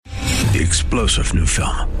the explosive new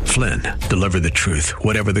film, Flynn, Deliver the Truth,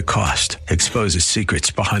 Whatever the Cost, exposes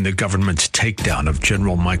secrets behind the government's takedown of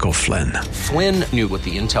General Michael Flynn. Flynn knew what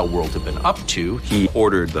the intel world had been up to. He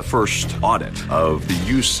ordered the first audit of the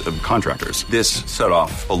use of contractors. This set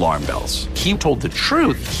off alarm bells. He told the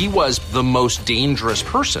truth. He was the most dangerous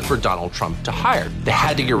person for Donald Trump to hire. They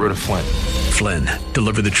had to get rid of Flynn. Flynn,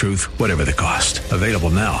 Deliver the Truth, Whatever the Cost. Available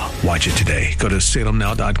now. Watch it today. Go to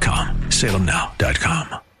salemnow.com.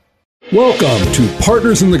 salemnow.com. Welcome to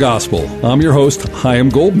Partners in the Gospel. I'm your host, Chaim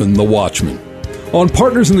Goldman, the Watchman. On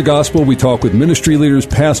Partners in the Gospel, we talk with ministry leaders,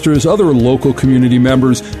 pastors, other local community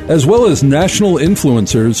members, as well as national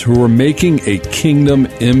influencers who are making a kingdom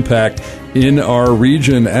impact in our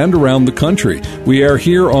region and around the country. We are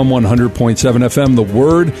here on 100.7 FM, The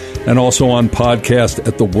Word, and also on podcast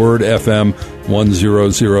at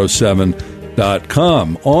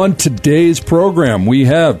thewordfm1007.com. On today's program, we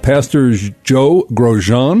have Pastor Joe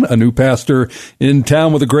Grosjean, a new pastor in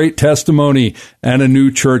town with a great testimony and a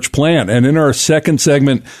new church plant. And in our second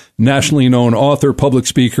segment, nationally known author, public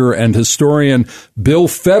speaker, and historian Bill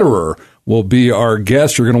Federer will be our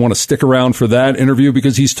guest. You're going to want to stick around for that interview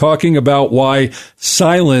because he's talking about why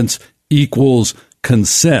silence equals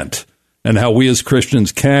consent and how we as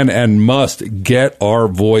Christians can and must get our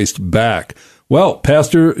voice back. Well,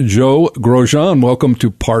 Pastor Joe Grosjean, welcome to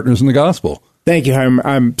Partners in the Gospel. Thank you, Chaim.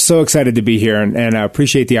 I'm so excited to be here, and I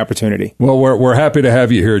appreciate the opportunity. Well, we're happy to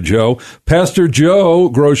have you here, Joe. Pastor Joe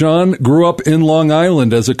Grosjean grew up in Long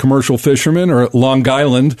Island as a commercial fisherman, or Long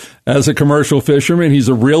Island as a commercial fisherman. He's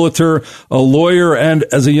a realtor, a lawyer, and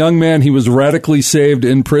as a young man, he was radically saved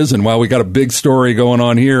in prison. Wow, we got a big story going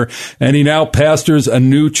on here. And he now pastors a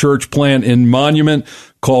new church plant in Monument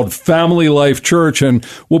called Family Life Church. And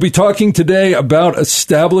we'll be talking today about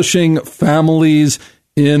establishing families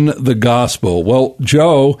in the gospel. Well,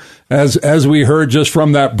 Joe, as we heard just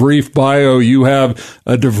from that brief bio, you have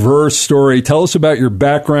a diverse story. Tell us about your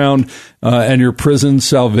background and your prison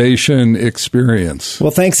salvation experience.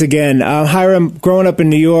 Well, thanks again. Hiram, growing up in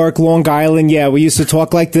New York, Long Island, we used to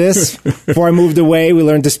talk like this. Before I moved away, we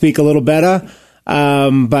learned to speak a little better.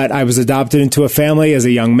 But I was adopted into a family as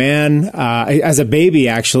a young man, as a baby,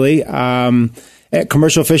 actually. A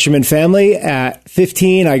commercial fisherman family. At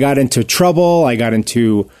 15, I got into trouble. I got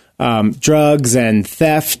into drugs and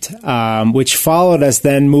theft, which followed us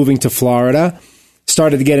then moving to Florida.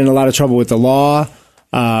 Started to get in a lot of trouble with the law,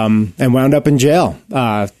 and wound up in jail.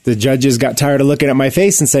 The judges got tired of looking at my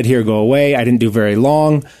face and said, "Here, go away." I didn't do very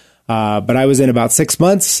long, but I was in about 6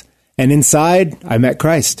 months, and inside, I met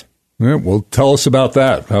Christ. Yeah, well, tell us about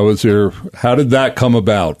that. How did that come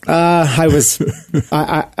about? A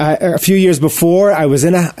few years before, I was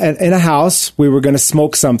in a house. We were going to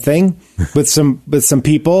smoke something with some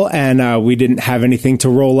people, and we didn't have anything to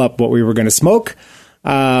roll up what we were going to smoke. We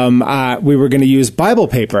were going to use Bible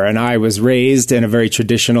paper, and I was raised in a very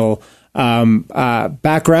traditional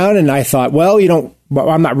background, and I thought,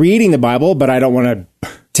 I'm not reading the Bible, but I don't want to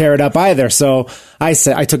tear it up either. So I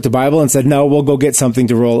took the Bible and said, no, we'll go get something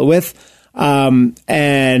to roll it with. And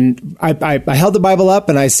I held the Bible up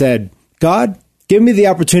and I said, God, give me the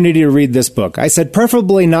opportunity to read this book. I said,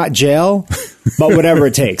 preferably not jail, but whatever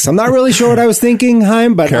it takes. I'm not really sure what I was thinking,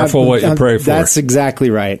 Chaim, but careful what you pray for. That's exactly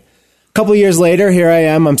right. A couple years later, here I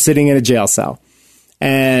am. I'm sitting in a jail cell.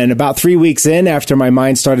 And about 3 weeks in, after my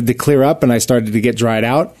mind started to clear up and I started to get dried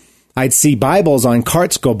out, I'd see Bibles on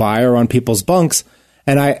carts go by or on people's bunks.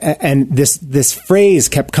 And this phrase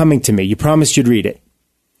kept coming to me. You promised you'd read it.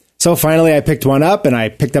 So finally, I picked one up and I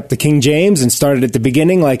picked up the King James and started at the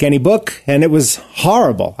beginning like any book. And it was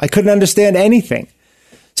horrible. I couldn't understand anything.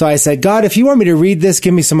 So I said, God, if you want me to read this,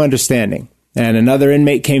 give me some understanding. And another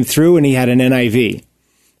inmate came through and he had an NIV.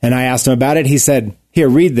 And I asked him about it. He said, here,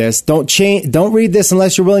 read this. Don't read this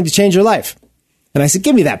unless you're willing to change your life. And I said,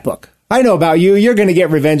 give me that book. I know about you. You're going to get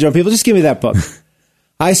revenge on people. Just give me that book.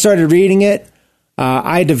 I started reading it.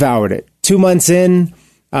 I devoured it. 2 months in,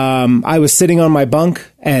 I was sitting on my bunk,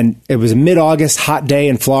 and it was a mid-August hot day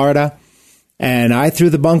in Florida. And I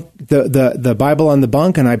threw the Bible on the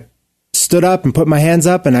bunk, and I stood up and put my hands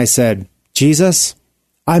up, and I said, Jesus,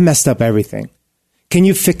 I messed up everything. Can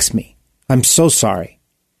you fix me? I'm so sorry.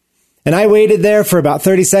 And I waited there for about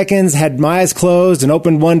 30 seconds, had my eyes closed, and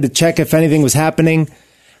opened one to check if anything was happening.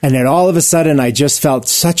 And then all of a sudden, I just felt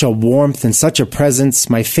such a warmth and such a presence.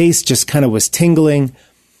 My face just kind of was tingling,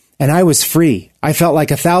 and I was free. I felt like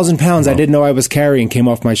 1,000 pounds I didn't know I was carrying came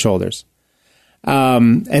off my shoulders.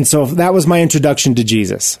 And so that was my introduction to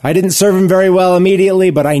Jesus. I didn't serve him very well immediately,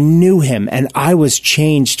 but I knew him, and I was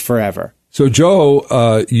changed forever. So,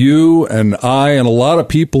 Joe, you and I and a lot of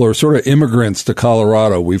people are sort of immigrants to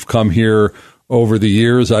Colorado. We've come here over the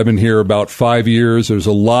years. I've been here about 5 years. There's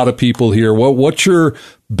a lot of people here. What's your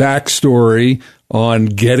backstory on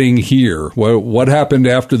getting here? What happened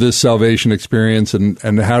after this salvation experience,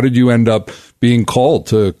 and how did you end up being called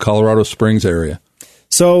to Colorado Springs area?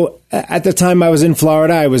 So at the time I was in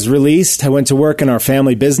Florida, I was released. I went to work in our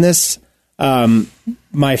family business.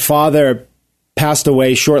 My father passed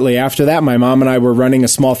away shortly after that. My mom and I were running a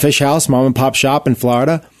small fish house, mom and pop shop in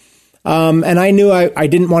Florida. And I knew I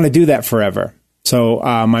didn't want to do that forever. So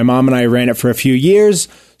my mom and I ran it for a few years,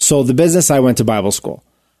 sold the business. I went to Bible school,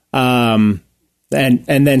 and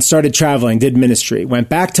then started traveling, did ministry, went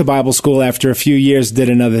back to Bible school after a few years, did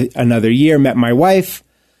another year, met my wife,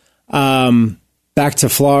 back to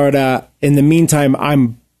Florida. In the meantime,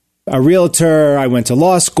 I'm a realtor. I went to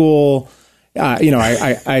law school. I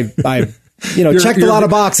checked a lot of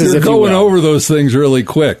boxes. You're going over those things really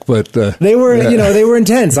quick, but they were, they were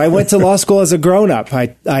intense. I went to law school as a grown-up.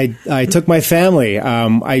 I took my family.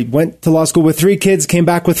 I went to law school with 3 kids, came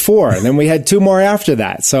back with 4, and then we had 2 more after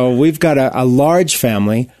that. So we've got a large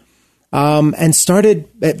family, and started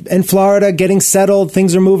in Florida, getting settled.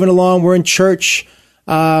 Things are moving along. We're in church,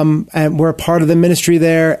 and we're a part of the ministry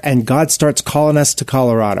there. And God starts calling us to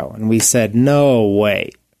Colorado, and we said, "No way!"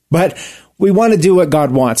 But we want to do what God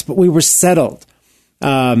wants, but we were settled.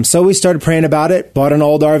 So we started praying about it, bought an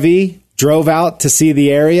old RV, drove out to see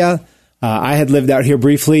the area. I had lived out here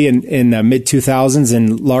briefly in the mid-2000s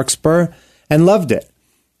in Larkspur and loved it.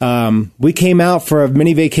 We came out for a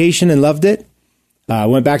mini vacation and loved it.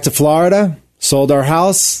 Went back to Florida, sold our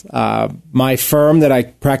house. My firm that I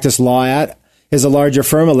practice law at is a larger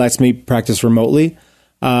firm. It lets me practice remotely.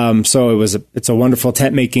 So it's a wonderful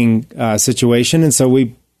tent-making situation. And so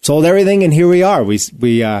we sold everything, and here we are. We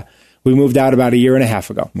moved out about a year and a half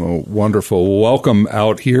ago. Well, wonderful. Welcome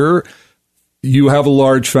out here. You have a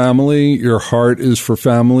large family. Your heart is for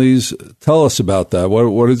families. Tell us about that.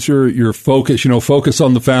 What is your focus? Focus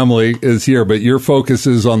on the family is here, but your focus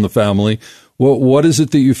is on the family. What is it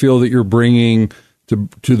that you feel that you're bringing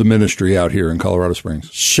to the ministry out here in Colorado Springs?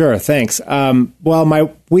 Sure, thanks.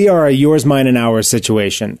 We are a yours, mine, and ours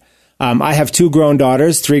situation. I have 2 grown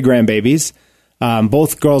daughters, 3 grandbabies.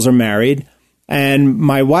 Both girls are married, and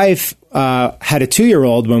my wife had a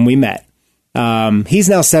 2-year-old when we met. He's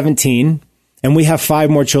now 17, and we have 5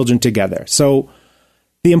 more children together. So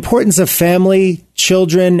the importance of family,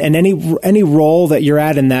 children, and any role that you're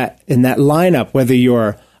at in that lineup, whether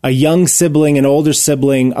you're a young sibling, an older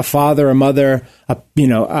sibling, a father, a mother, a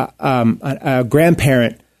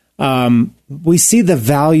grandparent, we see the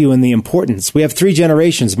value and the importance. We have 3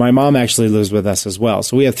 generations. My mom actually lives with us as well.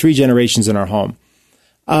 So we have 3 generations in our home.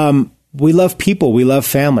 We love people. We love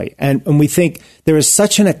family. And we think there is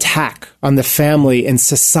such an attack on the family and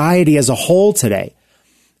society as a whole today.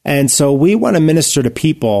 And so we want to minister to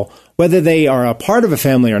people, whether they are a part of a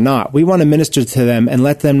family or not. We want to minister to them and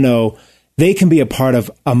let them know they can be a part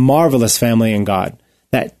of a marvelous family in God.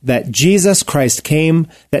 That Jesus Christ came,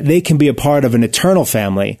 that they can be a part of an eternal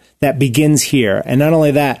family that begins here. And not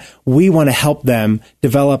only that, we want to help them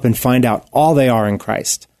develop and find out all they are in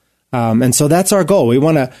Christ. And so that's our goal. We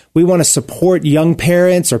want to support young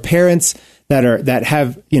parents or parents that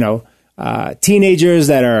have teenagers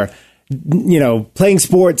that are playing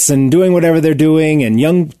sports and doing whatever they're doing, and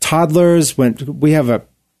young toddlers. When we have a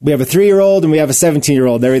 3-year-old and we have a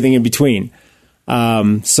 17-year-old, everything in between.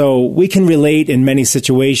 So we can relate in many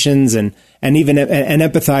situations and even and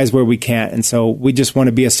empathize where we can't. And so we just want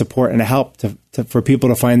to be a support and a help for people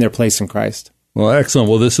to find their place in Christ. Well, excellent.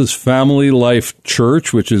 Well, this is Family Life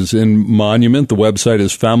Church, which is in Monument. The website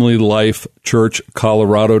is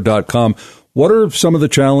familylifechurchcolorado.com. What are some of the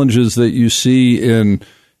challenges that you see in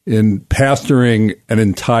pastoring an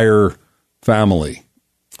entire family?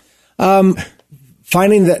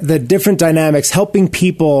 Finding the different dynamics, helping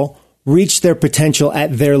people reach their potential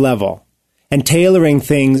at their level, and tailoring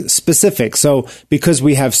things specific. So because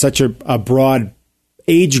we have such a broad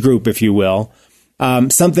age group, if you will,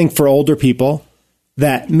 something for older people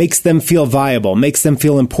that makes them feel viable, makes them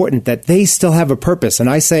feel important, that they still have a purpose. And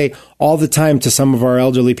I say all the time to some of our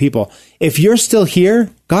elderly people, if you're still here,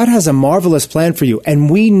 God has a marvelous plan for you, and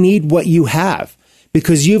we need what you have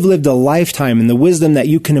because you've lived a lifetime, and the wisdom that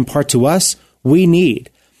you can impart to us, we need.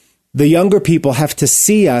 The younger people have to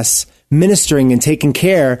see us ministering and taking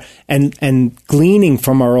care and gleaning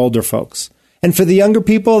from our older folks. And for the younger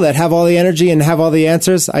people that have all the energy and have all the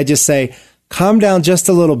answers, I just say, calm down just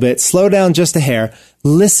a little bit, slow down just a hair,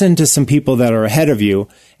 listen to some people that are ahead of you,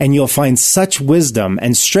 and you'll find such wisdom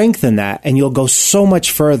and strength in that, and you'll go so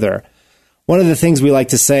much further. One of the things we like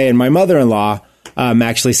to say, and my mother-in-law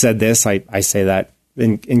actually said this, I say that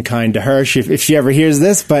in kind to her if she ever hears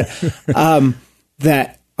this, but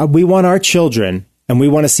that we want our children and we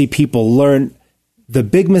want to see people learn the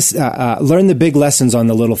big lessons on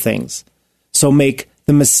the little things. So make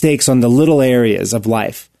the mistakes on the little areas of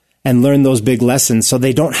life and learn those big lessons so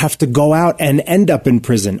they don't have to go out and end up in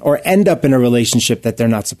prison or end up in a relationship that they're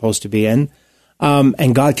not supposed to be in.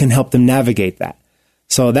 And God can help them navigate that.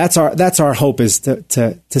 So that's our hope, is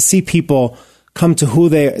to see people come to who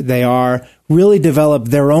they are, really develop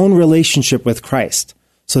their own relationship with Christ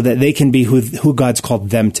so that they can be who God's called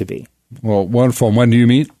them to be. Well, wonderful. And when do you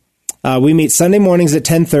meet? We meet Sunday mornings at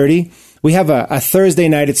 10:30. We have a Thursday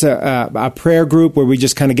night. It's a prayer group where we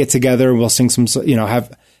just kind of get together and we'll sing some,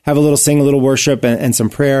 have a little worship and some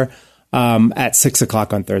prayer. At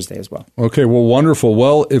 6:00 on Thursday as well. Okay, well, wonderful.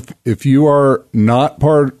 Well, if you are not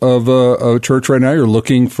part of a church right now, you're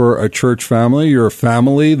looking for a church family, you're a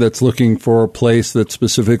family that's looking for a place that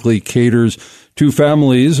specifically caters to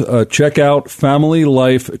families, check out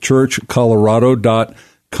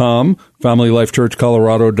FamilyLifeChurchColorado.com,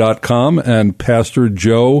 FamilyLifeChurchColorado.com, and Pastor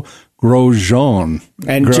Joe Grosjean.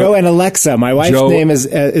 And Joe and Alexa. My wife's name is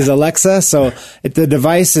Alexa, so the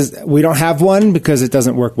device is, we don't have one because it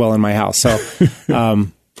doesn't work well in my house. So,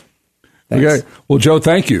 okay. Well, Joe,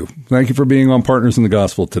 thank you. Thank you for being on Partners in the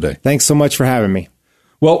Gospel today. Thanks so much for having me.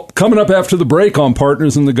 Well, coming up after the break on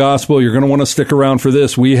Partners in the Gospel, you're going to want to stick around for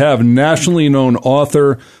this. We have nationally known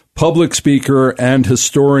author, public speaker, and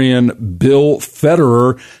historian Bill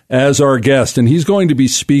Federer as our guest. And he's going to be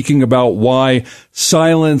speaking about why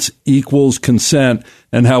silence equals consent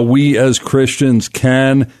and how we as Christians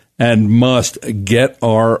can and must get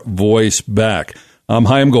our voice back. I'm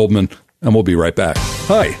Chaim Goldman, and we'll be right back.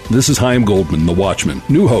 Hi, this is Chaim Goldman, the Watchman,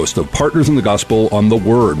 new host of Partners in the Gospel on The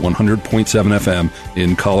Word, 100.7 FM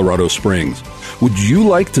in Colorado Springs. Would you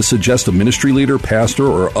like to suggest a ministry leader, pastor,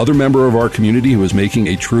 or other member of our community who is making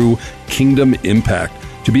a true kingdom impact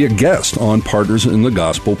to be a guest on Partners in the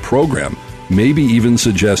Gospel program? Maybe even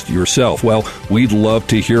suggest yourself. Well, we'd love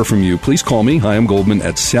to hear from you. Please call me, Chaim Goldman,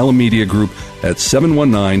 at Salem Media Group at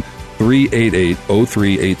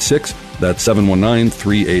 719-388-0386. That's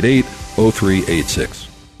 719-388-0386.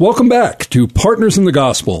 Welcome back to Partners in the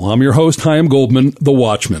Gospel. I'm your host, Chaim Goldman, the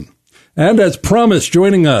Watchman. And as promised,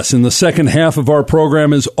 joining us in the second half of our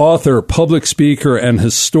program is author, public speaker, and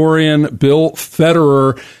historian Bill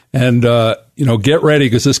Federer. And, get ready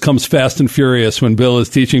because this comes fast and furious when Bill is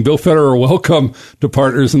teaching. Bill Federer, welcome to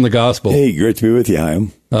Partners in the Gospel. Hey, great to be with you,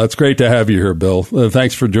 Chaim. It's great to have you here, Bill.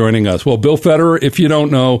 Thanks for joining us. Well, Bill Federer, if you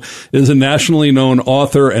don't know, is a nationally known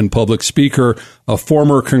author and public speaker, a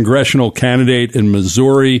former congressional candidate in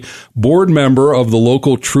Missouri, board member of the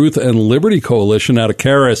local Truth and Liberty Coalition out of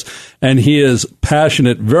Caris, and he is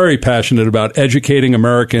passionate, very passionate about educating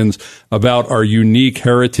Americans about our unique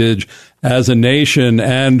heritage as a nation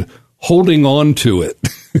and holding on to it.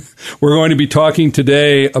 We're going to be talking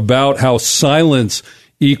today about how silence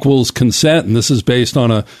equals consent, and this is based on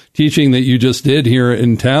a teaching that you just did here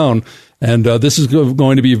in town. And this is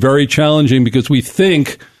going to be very challenging because we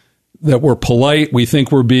think that we're polite, we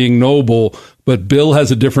think we're being noble, but Bill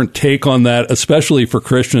has a different take on that, especially for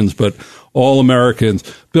Christians, but all Americans.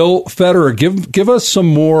 Bill Federer, give us some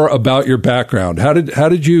more about your background. How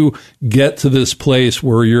did you get to this place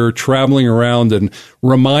where you're traveling around and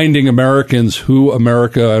reminding Americans who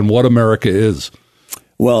America and what America is?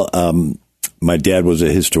 Well, my dad was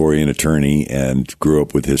a historian, attorney, and grew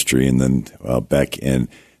up with history. And then back in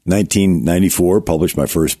 1994, published my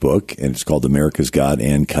first book, and it's called America's God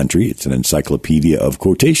and Country. It's an encyclopedia of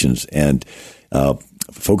quotations and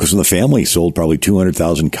focused on the family. Sold probably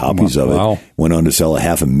 200,000 copies of it. Went on to sell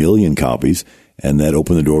 500,000 copies, and that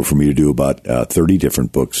opened the door for me to do about 30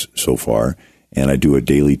 different books so far. And I do a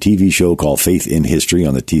daily TV show called Faith in History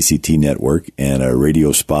on the TCT network and a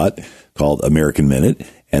radio spot called American Minute.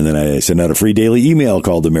 And then I send out a free daily email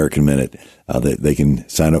called American Minute that they can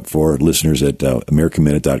sign up for, listeners at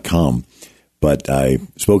AmericanMinute.com. But I've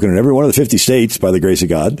spoken in every one of the 50 states by the grace of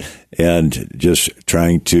God, and just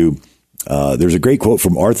trying to there's a great quote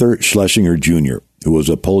from Arthur Schlesinger Jr., who was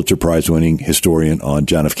a Pulitzer Prize-winning historian on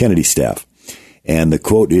John F. Kennedy's staff. And the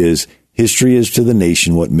quote is, "History is to the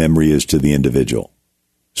nation what memory is to the individual."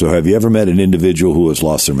 So have you ever met an individual who has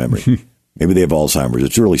lost their memory? Maybe they have Alzheimer's.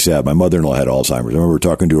 It's really sad. My mother-in-law had Alzheimer's. I remember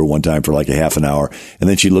talking to her one time for like a half an hour, and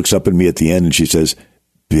then she looks up at me at the end and she says,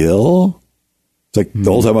 "Bill?" It's like the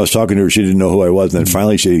whole time I was talking to her, she didn't know who I was. And then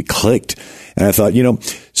finally she clicked. And I thought,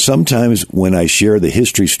 sometimes when I share the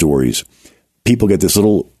history stories, people get this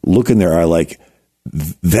little look in their eye like,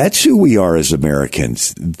 that's who we are as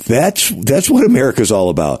Americans. That's what America's all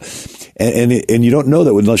about. And you don't know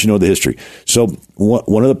that unless you know the history. So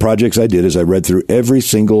one of the projects I did is I read through every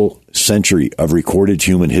single century of recorded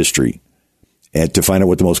human history and to find out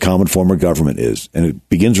what the most common form of government is. And it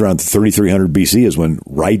begins around 3300 BC is when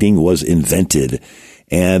writing was invented.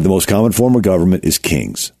 And the most common form of government is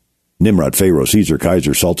kings. Nimrod, Pharaoh, Caesar,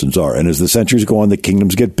 Kaiser, Sultan, Tsar. And as the centuries go on, the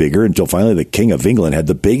kingdoms get bigger until finally the King of England had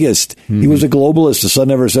the biggest. Mm-hmm. He was a globalist. The sun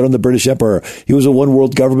never set on the British Empire. He was a one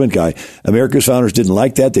world government guy. America's founders didn't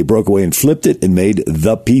like that. They broke away and flipped it and made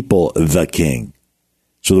the people the king.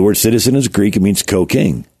 So the word citizen is Greek. It means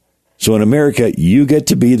co-king. So in America, you get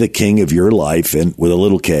to be the king of your life and with a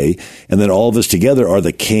little k, and then all of us together are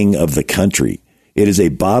the king of the country. It is a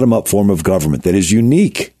bottom-up form of government that is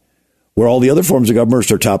unique, where all the other forms of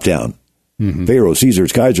government are top-down. Mm-hmm. Pharaoh,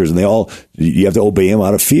 Caesars, Kaisers, and you have to obey them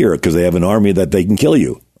out of fear because they have an army that they can kill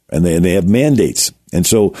you, and they have mandates. And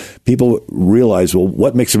so people realize, well,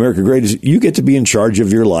 what makes America great is you get to be in charge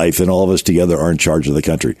of your life, and all of us together are in charge of the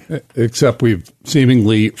country. Except we've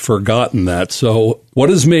seemingly forgotten that. So what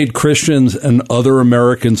has made Christians and other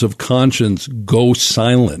Americans of conscience go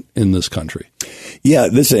silent in this country? Yeah,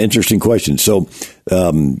 this is an interesting question. So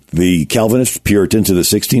the Calvinist Puritans of the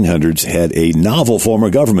 1600s had a novel form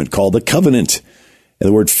of government called the covenant. And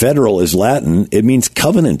the word federal is Latin. It means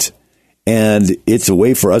covenant. And it's a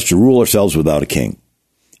way for us to rule ourselves without a king.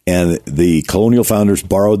 And the colonial founders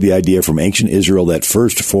borrowed the idea from ancient Israel that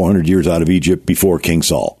first 400 years out of Egypt before King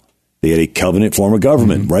Saul. They had a covenant form of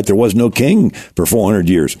government, right? There was no king for 400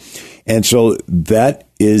 years. And so that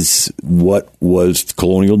is what was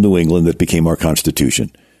colonial New England that became our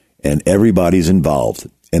Constitution. And everybody's involved.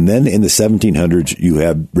 And then in the 1700s, you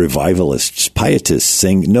have revivalists, pietists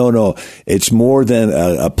saying, no, it's more than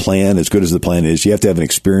a plan, as good as the plan is. You have to have an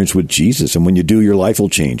experience with Jesus. And when you do, your life will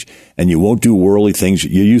change. And you won't do worldly things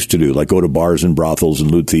you used to do, like go to bars and brothels and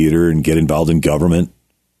lewd theater and get involved in government.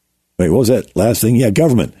 Wait, what was that last thing? Yeah,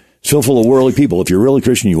 government. It's so full of worldly people. If you're really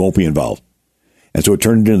Christian, you won't be involved. And so it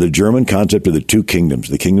turned into the German concept of the two kingdoms,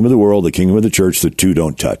 the kingdom of the world, the kingdom of the church, the two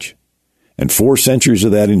don't touch. And 4 centuries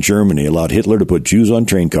of that in Germany allowed Hitler to put Jews on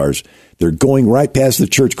train cars. They're going right past the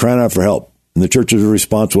church crying out for help. And the church's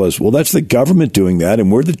response was, well, that's the government doing that,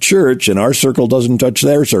 and we're the church, and our circle doesn't touch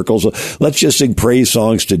their circle, so let's just sing praise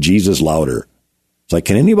songs to Jesus louder. It's like,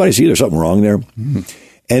 can anybody see there's something wrong there? Mm-hmm.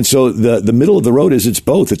 And so the middle of the road is it's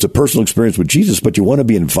both. It's a personal experience with Jesus, but you want to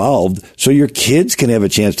be involved so your kids can have a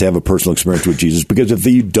chance to have a personal experience with Jesus, because if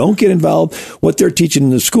you don't get involved, what they're teaching in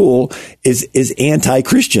the school is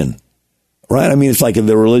anti-Christian. Right? I mean, it's like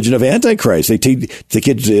the religion of Antichrist. They teach the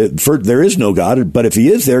kids, there is no God, but if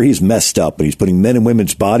he is there, he's messed up, and he's putting men and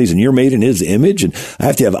women's bodies, and you're made in his image, and I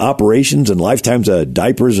have to have operations and lifetimes of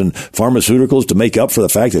diapers and pharmaceuticals to make up for the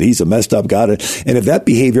fact that he's a messed up God. And if that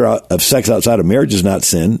behavior of sex outside of marriage is not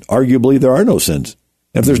sin, arguably there are no sins.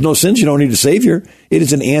 And if there's no sins, you don't need a savior. It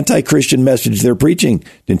is an anti-Christian message they're preaching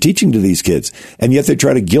and teaching to these kids. And yet they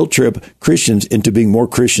try to guilt trip Christians into being more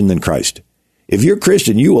Christian than Christ. If you're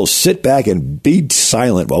Christian, you will sit back and be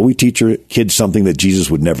silent while we teach your kids something that Jesus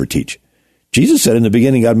would never teach. Jesus said in the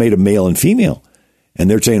beginning, God made a male and female. And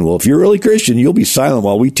they're saying, well, if you're really Christian, you'll be silent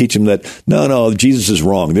while we teach them that, no, Jesus is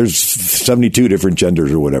wrong. There's 72 different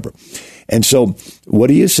genders or whatever. And so what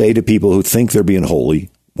do you say to people who think they're being holy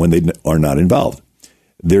when they are not involved?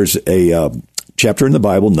 There's a chapter in the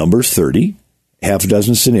Bible, Numbers 30, half a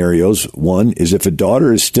dozen scenarios. One is if a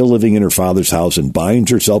daughter is still living in her father's house and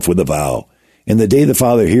binds herself with a vow, and the day the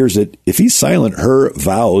father hears it, if he's silent, her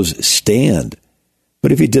vows stand.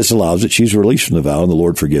 But if he disallows it, she's released from the vow and the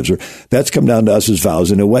Lord forgives her. That's come down to us as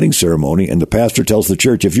vows in a wedding ceremony. And the pastor tells the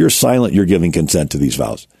church, if you're silent, you're giving consent to these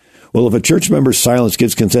vows. Well, if a church member's silence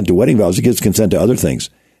gives consent to wedding vows, it gives consent to other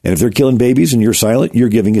things. And if they're killing babies and you're silent, you're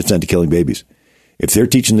giving consent to killing babies. If they're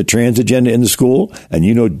teaching the trans agenda in the school, and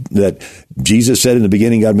you know that Jesus said in the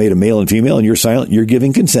beginning God made a male and female, and you're silent, you're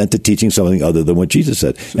giving consent to teaching something other than what Jesus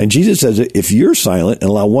said. And Jesus says, if you're silent and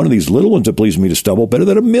allow one of these little ones to please me to stumble, better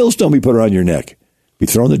than a millstone be put around your neck, be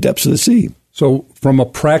thrown in the depths of the sea. So from a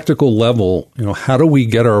practical level, how do we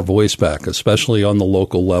get our voice back, especially on the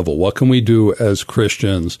local level? What can we do as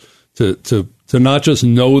Christians to not just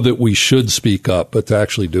know that we should speak up, but to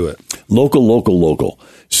actually do it? Local.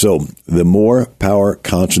 So the more power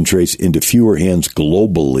concentrates into fewer hands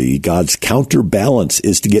globally, God's counterbalance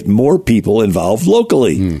is to get more people involved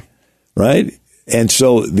locally, right? And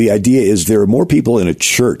so the idea is there are more people in a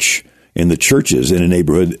church, in the churches in a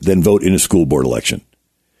neighborhood, than vote in a school board election.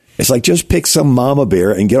 It's like just pick some mama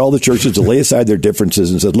bear and get all the churches to lay aside their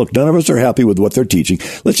differences and say, look, none of us are happy with what they're teaching.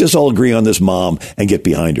 Let's just all agree on this mom and get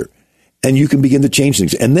behind her. and you can begin to change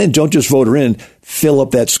things. And then don't just vote her in, fill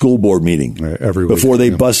up that school board meeting every week, before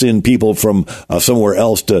they bus in people from somewhere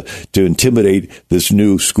else to intimidate this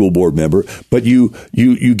new school board member. But you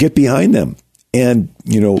get behind them. And,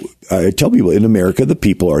 I tell people in America, the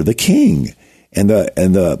people are the king. And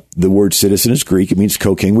the word citizen is Greek. It means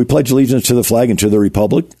co-king. We pledge allegiance to the flag and to the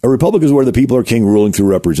republic. A republic is where the people are king, ruling through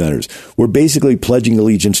representatives. We're basically pledging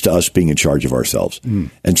allegiance to us being in charge of ourselves.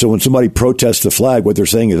 And so when somebody protests the flag, what they're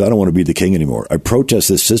saying is, I don't want to be the king anymore. I protest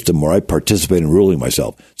this system where I participate in ruling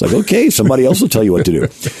myself. It's like, okay, somebody else will tell you what to do.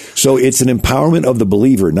 So it's an empowerment of the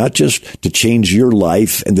believer, not just to change your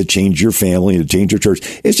life and to change your family and to change your church.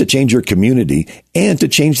 It's to change your community and to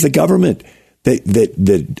change the government.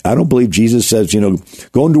 That I don't believe Jesus says,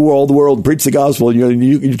 go into all the world and preach the gospel.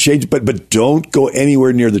 You change, but don't go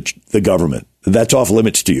anywhere near the government. That's off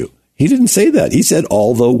limits to you. He didn't say that. He said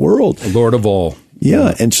all the world, the Lord of all.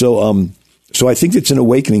 Yeah, and so I think it's an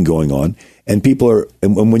awakening going on, and people are.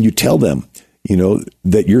 And when you tell them,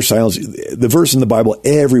 that your silence, the verse in the Bible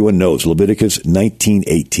everyone knows, Leviticus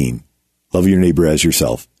 19:18, love your neighbor as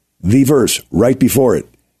yourself. The verse right before it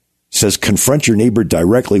says, confront your neighbor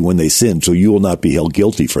directly when they sin, so you will not be held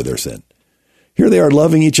guilty for their sin. Here they are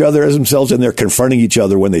loving each other as themselves, and they're confronting each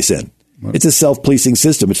other when they sin. Right. It's a self-policing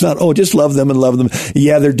system. It's not, just love them and love them.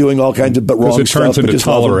 Yeah, they're doing all kinds of wrong stuff. It turns into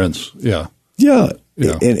tolerance. Yeah.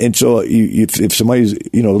 And so if somebody's,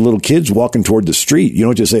 little kid's walking toward the street, you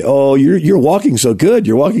don't just say, you're walking so good.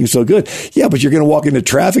 You're walking so good. Yeah, but you're going to walk into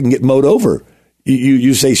traffic and get mowed over.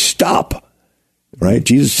 You say, stop. Right?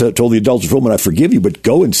 Jesus told the adulterous woman, I forgive you, but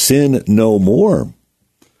go and sin no more.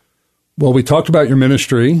 Well, we talked about your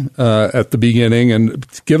ministry at the beginning, and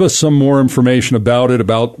give us some more information about it,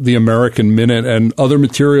 about the American Minute and other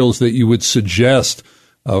materials that you would suggest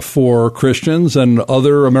for Christians and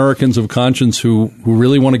other Americans of conscience who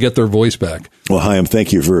really want to get their voice back. Well, Chaim,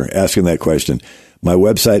 thank you for asking that question. My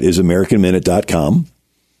website is AmericanMinute.com,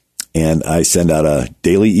 and I send out a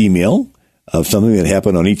daily email of something that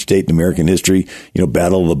happened on each date in American history,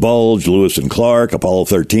 Battle of the Bulge, Lewis and Clark, Apollo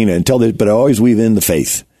 13, but I always weave in the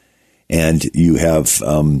faith. And you have,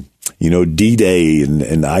 D-Day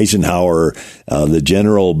and Eisenhower, the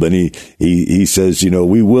general, but he says,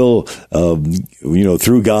 we will,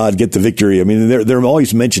 through God get the victory. I mean, they're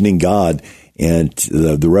always mentioning God and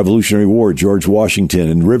the Revolutionary War, George Washington,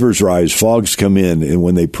 and rivers rise, fogs come in, and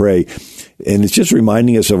when they pray. And it's just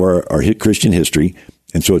reminding us of our Christian history.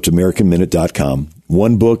 And so it's AmericanMinute.com.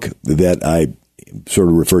 One book that I sort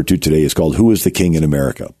of referred to today is called Who is the King in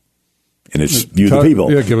America? And it's You the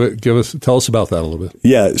People. Yeah, tell us about that a little bit.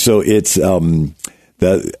 Yeah, so it's, the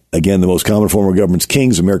most common form of government's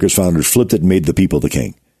kings. America's founders flipped it and made the people the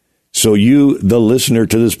king. So you, the listener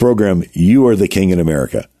to this program, you are the king in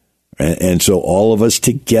America. And so all of us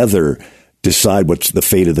together decide what the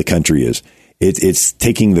fate of the country is. It's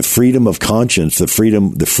taking the freedom of conscience, the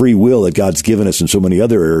free will that God's given us in so many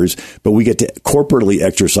other areas, but we get to corporately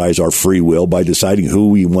exercise our free will by deciding who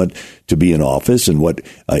we want to be in office and what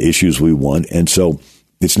issues we want. And so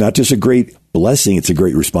it's not just a great blessing, it's a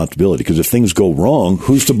great responsibility, because if things go wrong,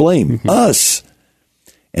 who's to blame? Us.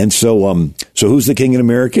 And so who's the king in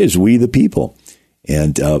America is we the people.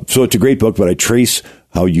 And so it's a great book, but I trace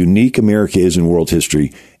how unique America is in world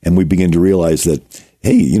history, and we begin to realize that,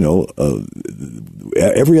 hey,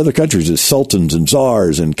 every other country is sultans and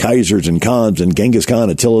czars and kaisers and khans and Genghis Khan,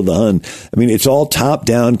 Attila the Hun. I mean, it's all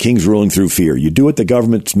top-down kings ruling through fear. You do what the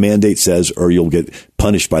government's mandate says, or you'll get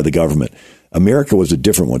punished by the government. America was a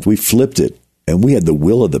different one. We flipped it, and we had the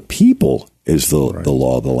will of the people as the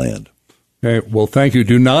law of the land. Okay, well, thank you.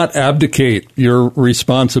 Do not abdicate your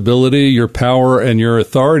responsibility, your power, and your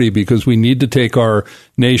authority, because we need to take our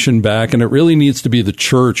nation back, and it really needs to be the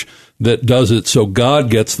church that does it so God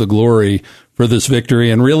gets the glory for this victory.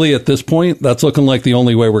 And really, at this point, that's looking like the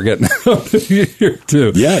only way we're getting out of here,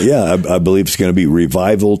 too. Yeah. I believe it's going to be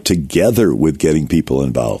revival together with getting people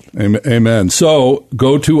involved. Amen. So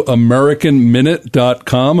go to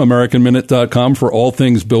AmericanMinute.com, AmericanMinute.com for all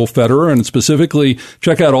things Bill Federer, and specifically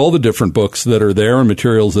check out all the different books that are there and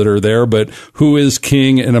materials that are there. But Who is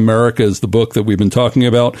King in America is the book that we've been talking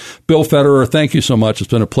about. Bill Federer, thank you so much. It's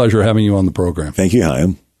been a pleasure having you on the program. Thank you,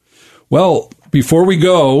 Chaim. Well, before we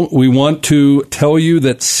go, we want to tell you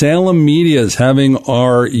that Salem Media is having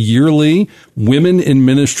our yearly Women in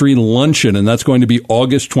Ministry Luncheon, and that's going to be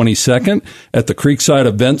August 22nd at the Creekside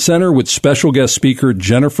Event Center with special guest speaker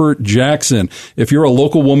Jennifer Jackson. If you're a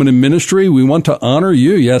local woman in ministry, we want to honor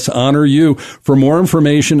you. Yes, honor you. For more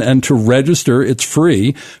information and to register, it's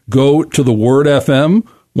free. Go to the Word FM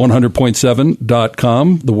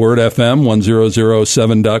FM100.7.com, the word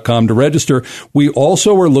FM1007.com to register. We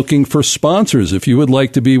also are looking for sponsors. If you would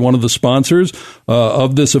like to be one of the sponsors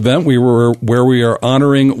of this event, where we are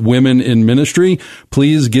honoring women in ministry,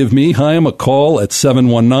 please give me, Chaim, a call at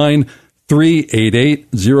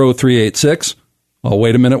 719-388-0386. I'll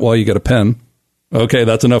wait a minute while you get a pen. Okay,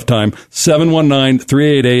 that's enough time.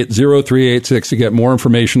 719-388-0386 to get more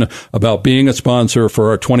information about being a sponsor for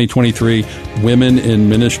our 2023 Women in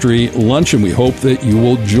Ministry Luncheon. We hope that you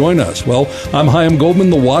will join us. Well, I'm Chaim Goldman,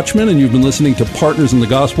 the Watchman, and you've been listening to Partners in the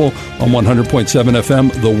Gospel on 100.7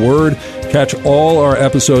 FM, The Word. Catch all our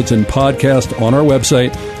episodes in podcast on our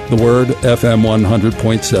website, The Word, FM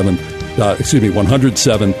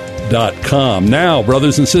 107.com. Now,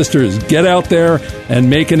 brothers and sisters, get out there and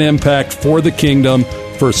make an impact for the kingdom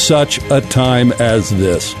for such a time as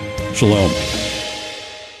this. Shalom.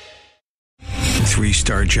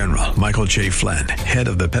 3-star General Michael J. Flynn, head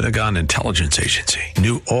of the Pentagon Intelligence Agency,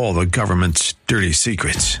 knew all the government's dirty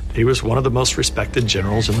secrets. He was one of the most respected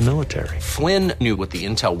generals in the military. Flynn knew what the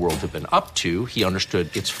intel world had been up to. He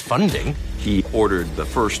understood its funding. He ordered the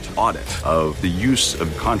first audit of the use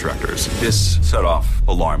of contractors. This set off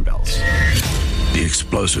alarm bells. The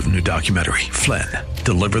explosive new documentary, Flynn,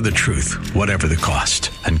 Deliver the Truth, Whatever the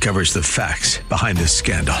Cost, uncovers the facts behind this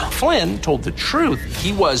scandal. Flynn told the truth.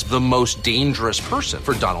 He was the most dangerous person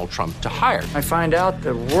for Donald Trump to hire. I find out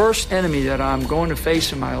the worst enemy that I'm going to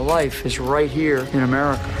face in my life is right here in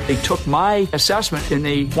America. They took my assessment and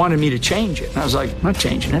they wanted me to change it. And I was like, I'm not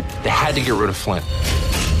changing it. They had to get rid of Flynn.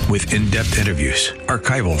 With in-depth interviews,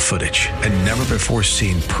 archival footage, and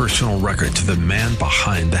never-before-seen personal records of the man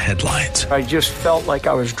behind the headlines. I just felt like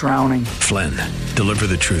I was drowning. Flynn, Deliver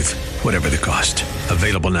the Truth, Whatever the Cost.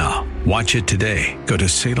 Available now. Watch it today. Go to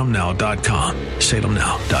salemnow.com.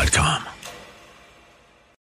 salemnow.com.